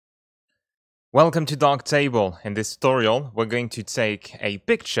Welcome to Darktable. In this tutorial, we're going to take a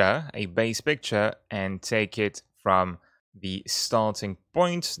picture, a base picture, and take it from the starting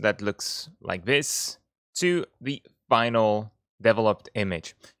point that looks like this to the final developed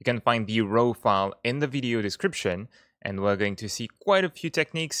image. You can find the raw file in the video description, and we're going to see quite a few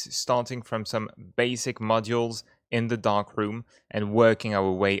techniques starting from some basic modules in the Darkroom and working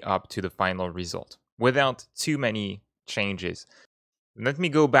our way up to the final result without too many changes. Let me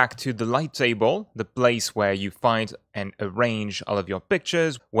go back to the light table, the place where you find and arrange all of your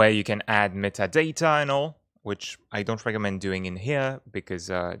pictures, where you can add metadata and all, which I don't recommend doing in here because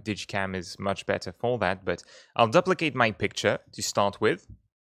Digicam is much better for that, but I'll duplicate my picture to start with.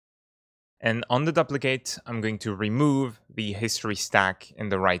 And on the duplicate, I'm going to remove the history stack in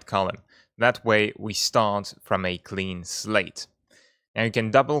the right column. That way we start from a clean slate. Now you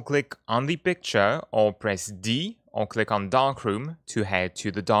can double click on the picture or press D or click on Darkroom to head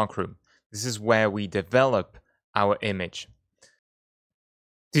to the Darkroom. This is where we develop our image.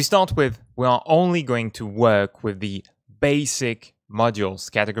 To start with, we are only going to work with the basic modules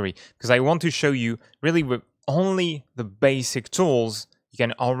category because I want to show you really with only the basic tools you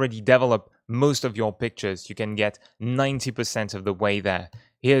can already develop most of your pictures. You can get 90% of the way there.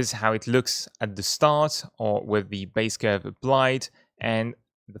 Here's how it looks at the start or with the base curve applied, and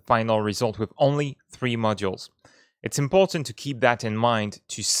the final result with only 3 modules. It's important to keep that in mind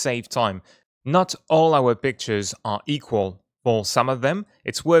to save time. Not all our pictures are equal. For some of them,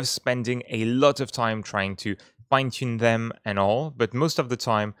 it's worth spending a lot of time trying to fine-tune them and all, but most of the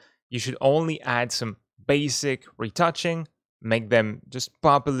time, you should only add some basic retouching, make them just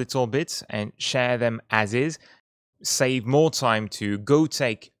pop a little bit and share them as is. Save more time to go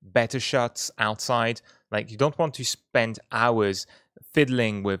take better shots outside. Like, you don't want to spend hours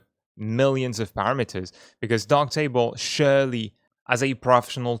fiddling with millions of parameters because Darktable, surely as a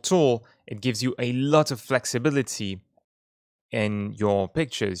professional tool, it gives you a lot of flexibility in your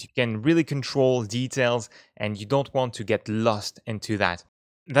pictures. You can really control details and you don't want to get lost into that.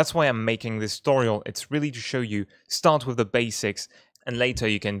 That's why I'm making this tutorial. It's really to show you, start with the basics and later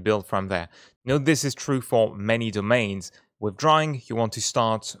you can build from there. Note this is true for many domains. With drawing, you want to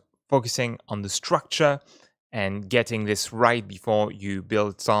start focusing on the structure and getting this right before you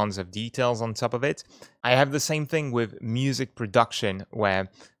build tons of details on top of it. I have the same thing with music production, where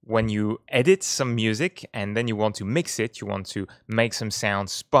when you edit some music and then you want to mix it, you want to make some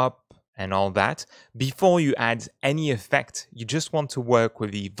sounds pop and all that, before you add any effect, you just want to work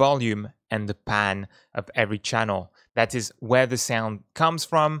with the volume and the pan of every channel. That is where the sound comes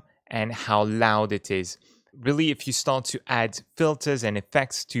from and how loud it is. Really, if you start to add filters and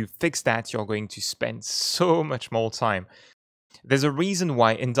effects to fix that, you're going to spend so much more time. There's a reason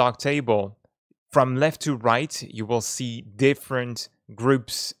why in Darktable, from left to right, you will see different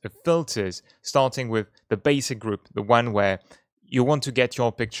groups of filters, starting with the basic group, the one where you want to get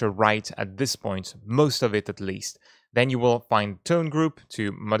your picture right at this point, most of it at least. Then you will find tone group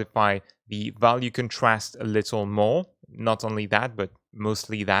to modify the value contrast a little more. Not only that, but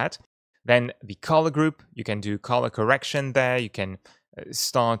mostly that. Then the color group, you can do color correction there. You can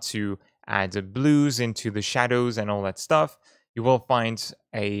start to add blues into the shadows and all that stuff. You will find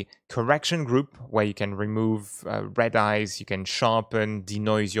a correction group where you can remove red eyes, you can sharpen,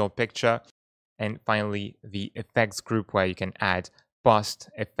 denoise your picture. And finally, the effects group where you can add post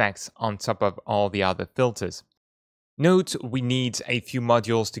effects on top of all the other filters. Note, we need a few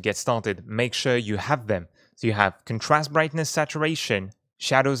modules to get started. Make sure you have them. So you have contrast, brightness, saturation,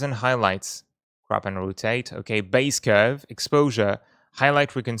 shadows and highlights, crop and rotate, okay, base curve, exposure,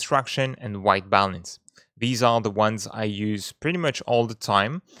 highlight reconstruction, and white balance. These are the ones I use pretty much all the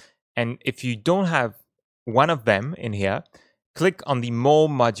time. And if you don't have one of them in here, click on the More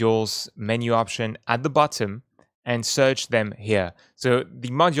Modules menu option at the bottom and search them here. So the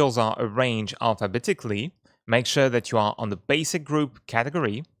modules are arranged alphabetically. Make sure that you are on the basic group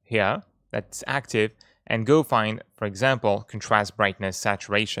category here, that's active, and go find, for example, contrast, brightness,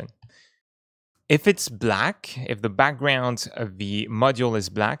 saturation. If it's black, if the background of the module is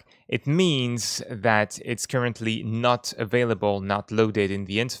black, it means that it's currently not available, not loaded in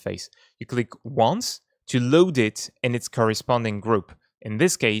the interface. You click once to load it in its corresponding group. In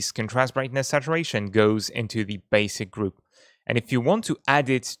this case, contrast, brightness, saturation goes into the basic group. And if you want to add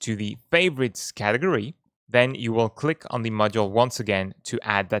it to the favorites category, then you will click on the module once again to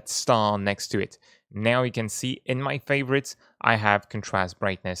add that star next to it. Now you can see in my favorites, I have contrast,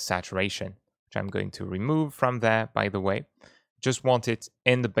 brightness, saturation, which I'm going to remove from there, by the way. Just want it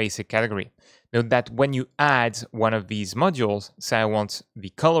in the basic category. Note that when you add one of these modules, say I want the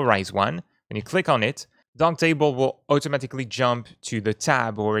colorize one, when you click on it, Darktable will automatically jump to the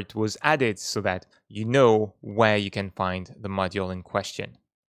tab where it was added so that you know where you can find the module in question.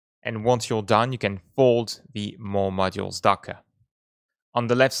 And once you're done, you can fold the More Modules docker. On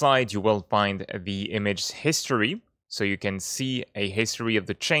the left side, you will find the image's history, so you can see a history of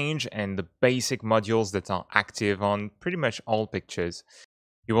the change and the basic modules that are active on pretty much all pictures.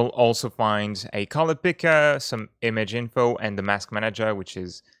 You will also find a color picker, some image info, and the mask manager, which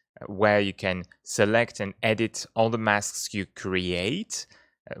is where you can select and edit all the masks you create,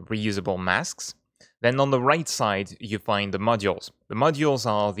 reusable masks. Then on the right side, you find the modules. The modules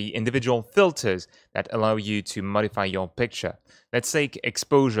are the individual filters that allow you to modify your picture. Let's take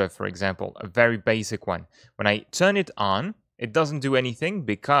exposure, for example, a very basic one. When I turn it on, it doesn't do anything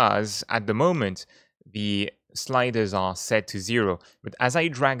because at the moment, the sliders are set to 0. But as I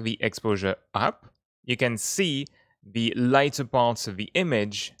drag the exposure up, you can see the lighter parts of the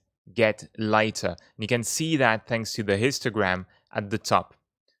image get lighter. And you can see that thanks to the histogram at the top.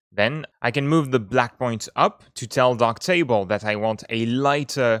 Then I can move the black point up to tell Darktable that I want a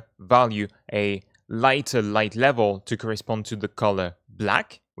lighter value, a lighter light level to correspond to the color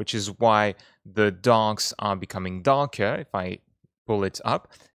black, which is why the darks are becoming darker if I pull it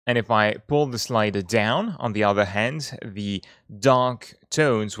up. And if I pull the slider down, on the other hand, the dark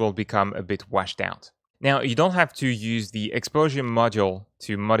tones will become a bit washed out. Now, you don't have to use the exposure module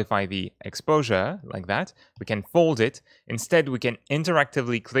to modify the exposure like that. We can fold it. Instead, we can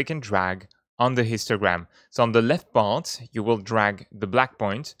interactively click and drag on the histogram. So on the left part, you will drag the black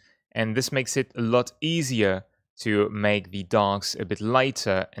point, and this makes it a lot easier to make the darks a bit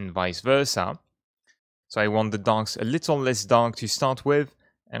lighter and vice versa. So I want the darks a little less dark to start with,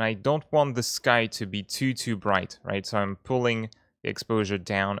 and I don't want the sky to be too bright, right? So I'm pulling the exposure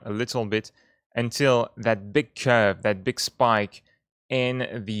down a little bit until that big curve, that big spike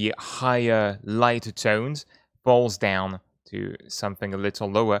in the higher, lighter tones falls down to something a little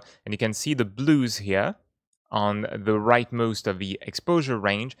lower. And you can see the blues here on the rightmost of the exposure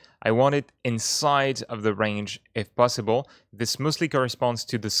range. I want it inside of the range if possible. This mostly corresponds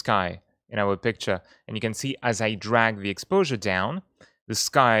to the sky in our picture. And you can see as I drag the exposure down, the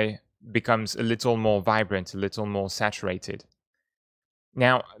sky becomes a little more vibrant, a little more saturated.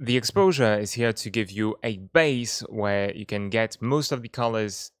 Now, the exposure is here to give you a base where you can get most of the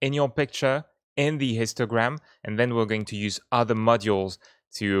colors in your picture in the histogram, and then we're going to use other modules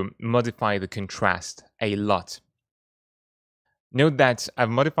to modify the contrast a lot. Note that I've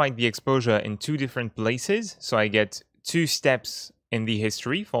modified the exposure in 2 different places, so I get 2 steps in the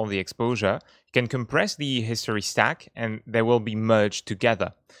history for the exposure. You can compress the history stack and they will be merged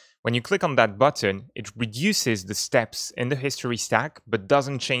together. When you click on that button, it reduces the steps in the history stack, but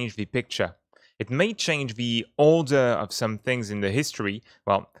doesn't change the picture. It may change the order of some things in the history.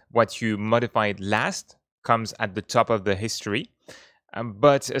 Well, what you modified last comes at the top of the history.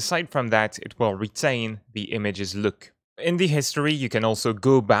 But aside from that, it will retain the image's look. In the history, you can also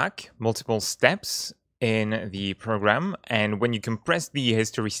go back multiple steps in the program. And when you compress the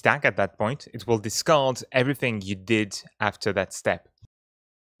history stack at that point, it will discard everything you did after that step.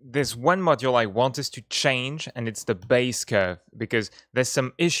 There's one module I want us to change, and it's the base curve, because there's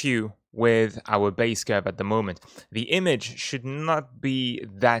some issue with our base curve at the moment. The image should not be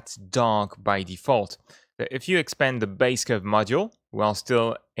that dark by default. If you expand the base curve module while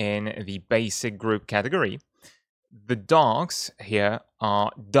still in the basic group category, the darks here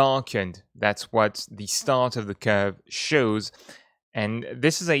are darkened. That's what the start of the curve shows. And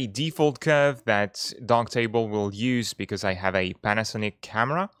this is a default curve that Darktable will use because I have a Panasonic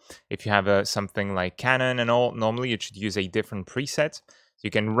camera. If you have something like Canon and all, normally it should use a different preset. So you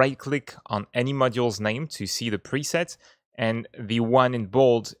can right-click on any module's name to see the preset, and the one in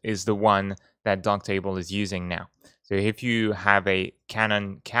bold is the one that Darktable is using now. So if you have a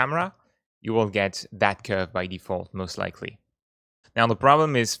Canon camera, you will get that curve by default, most likely. Now the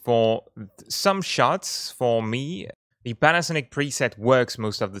problem is for some shots, for me, the Panasonic preset works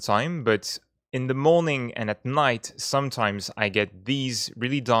most of the time, but in the morning and at night, sometimes I get these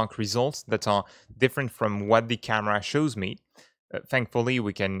really dark results that are different from what the camera shows me. Thankfully,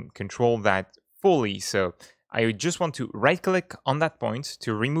 we can control that fully, so I just want to right-click on that point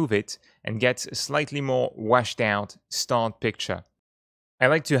to remove it and get a slightly more washed out start picture. I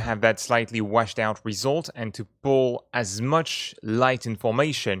like to have that slightly washed out result and to pull as much light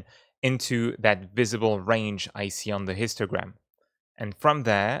information into that visible range I see on the histogram. And from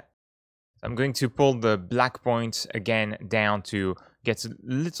there, I'm going to pull the black point again down to get a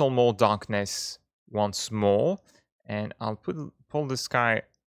little more darkness once more. And I'll pull the sky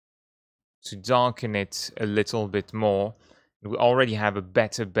to darken it a little bit more. We already have a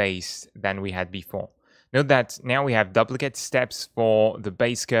better base than we had before. Note that now we have duplicate steps for the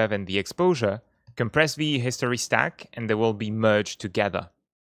base curve and the exposure. Compress the history stack and they will be merged together.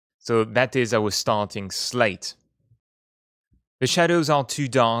 So that is our starting slate. The shadows are too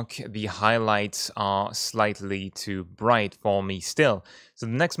dark, the highlights are slightly too bright for me still. So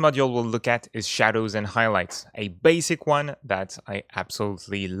the next module we'll look at is shadows and highlights, a basic one that I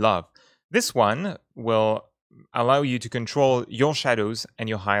absolutely love. This one will allow you to control your shadows and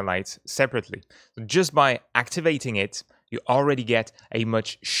your highlights separately. So just by activating it, you already get a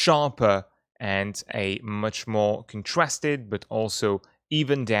much sharper and a much more contrasted but also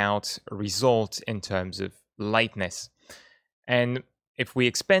evened out result in terms of lightness. And if we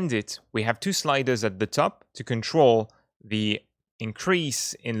expand it, we have two sliders at the top to control the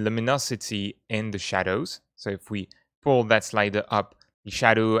increase in luminosity in the shadows. So if we pull that slider up, the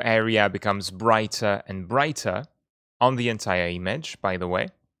shadow area becomes brighter and brighter on the entire image, by the way.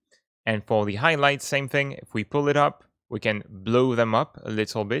 And for the highlights, same thing. If we pull it up, we can blow them up a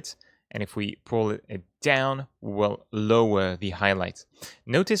little bit. And if we pull it down, we'll lower the highlights.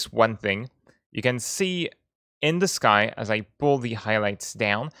 Notice one thing. You can see in the sky, as I pull the highlights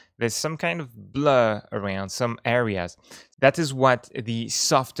down, there's some kind of blur around some areas. That is what the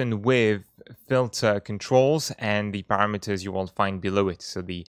soften with filter controls and the parameters you will find below it. So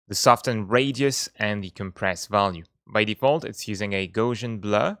the soften radius and the compress value. By default, it's using a Gaussian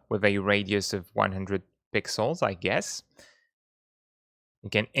blur with a radius of 100 pixels, I guess.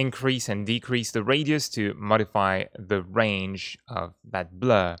 You can increase and decrease the radius to modify the range of that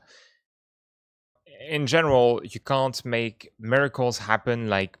blur. In general, you can't make miracles happen,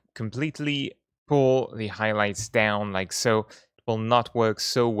 like completely pull the highlights down like so. It will not work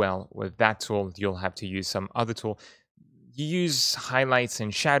so well with that tool. You'll have to use some other tool. You use highlights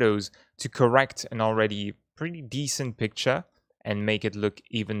and shadows to correct an already pretty decent picture and make it look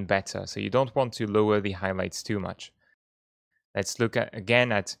even better. So you don't want to lower the highlights too much. Let's look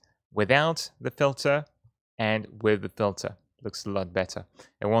again at without the filter and with the filter. Looks a lot better.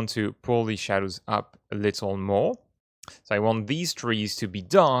 I want to pull the shadows up a little more. So I want these trees to be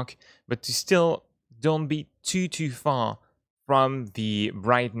dark, but to still don't be too far from the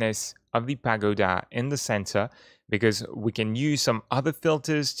brightness of the pagoda in the center, because we can use some other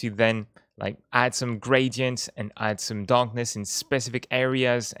filters to then like add some gradients and add some darkness in specific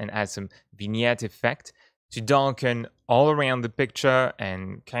areas and add some vignette effect to darken all around the picture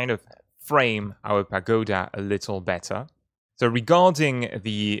and kind of frame our pagoda a little better. So regarding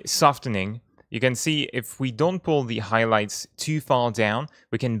the softening, you can see if we don't pull the highlights too far down,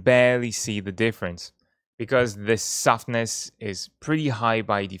 we can barely see the difference. Because this softness is pretty high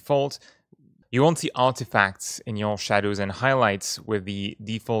by default, you want the artifacts in your shadows and highlights with the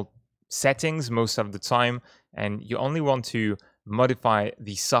default settings most of the time, and you only want to modify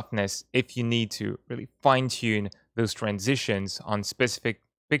the softness if you need to really fine-tune those transitions on specific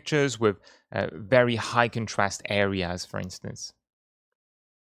pictures with very high contrast areas, for instance.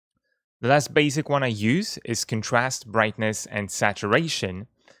 The last basic one I use is contrast, brightness, and saturation.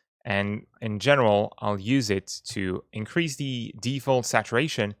 And in general, I'll use it to increase the default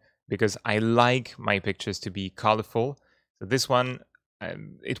saturation because I like my pictures to be colorful. So this one,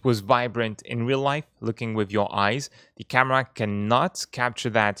 it was vibrant in real life, looking with your eyes. The camera cannot capture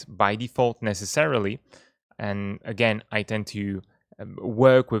that by default necessarily. And again, I tend to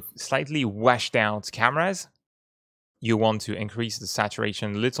work with slightly washed out cameras. You want to increase the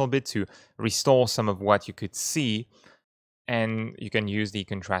saturation a little bit to restore some of what you could see. And you can use the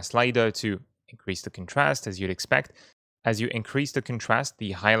contrast slider to increase the contrast, as you'd expect. As you increase the contrast,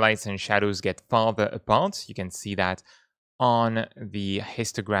 the highlights and shadows get farther apart. You can see that on the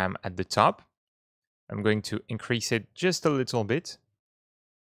histogram at the top. I'm going to increase it just a little bit.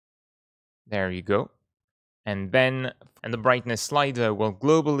 There you go. And the brightness slider will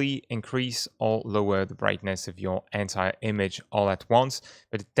globally increase or lower the brightness of your entire image all at once,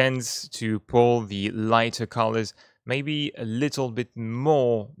 but it tends to pull the lighter colors maybe a little bit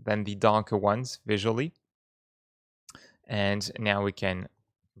more than the darker ones visually. And now we can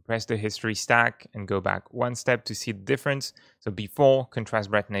press the history stack and go back one step to see the difference. So before, contrast,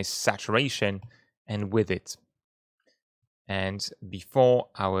 brightness, saturation, and with it. And before,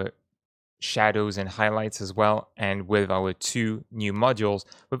 our shadows and highlights as well, and with our two new modules,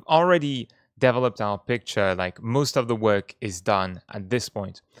 we've already developed our picture. Like most of the work is done at this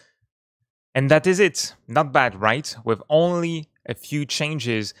point. And that is it. Not bad, right? With only a few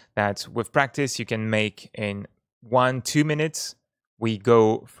changes that with practice you can make in 1-2 minutes, we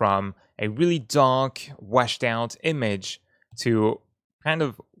go from a really dark, washed out image to kind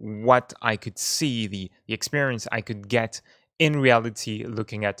of what I could see, the experience I could get in reality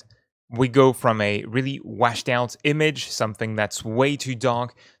looking at We go from a really washed out image, something that's way too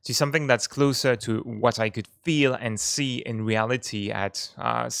dark, to something that's closer to what I could feel and see in reality at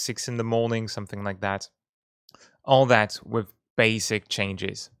 6 in the morning, something like that. All that with basic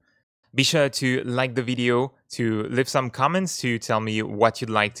changes. Be sure to like the video, to leave some comments to tell me what you'd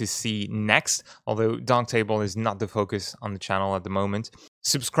like to see next, although Darktable is not the focus on the channel at the moment.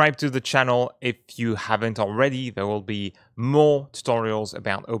 Subscribe to the channel if you haven't already. There will be more tutorials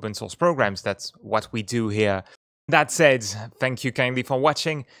about open source programs. That's what we do here. That said, thank you kindly for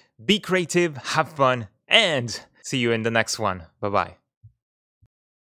watching. Be creative, have fun, and see you in the next one. Bye-bye.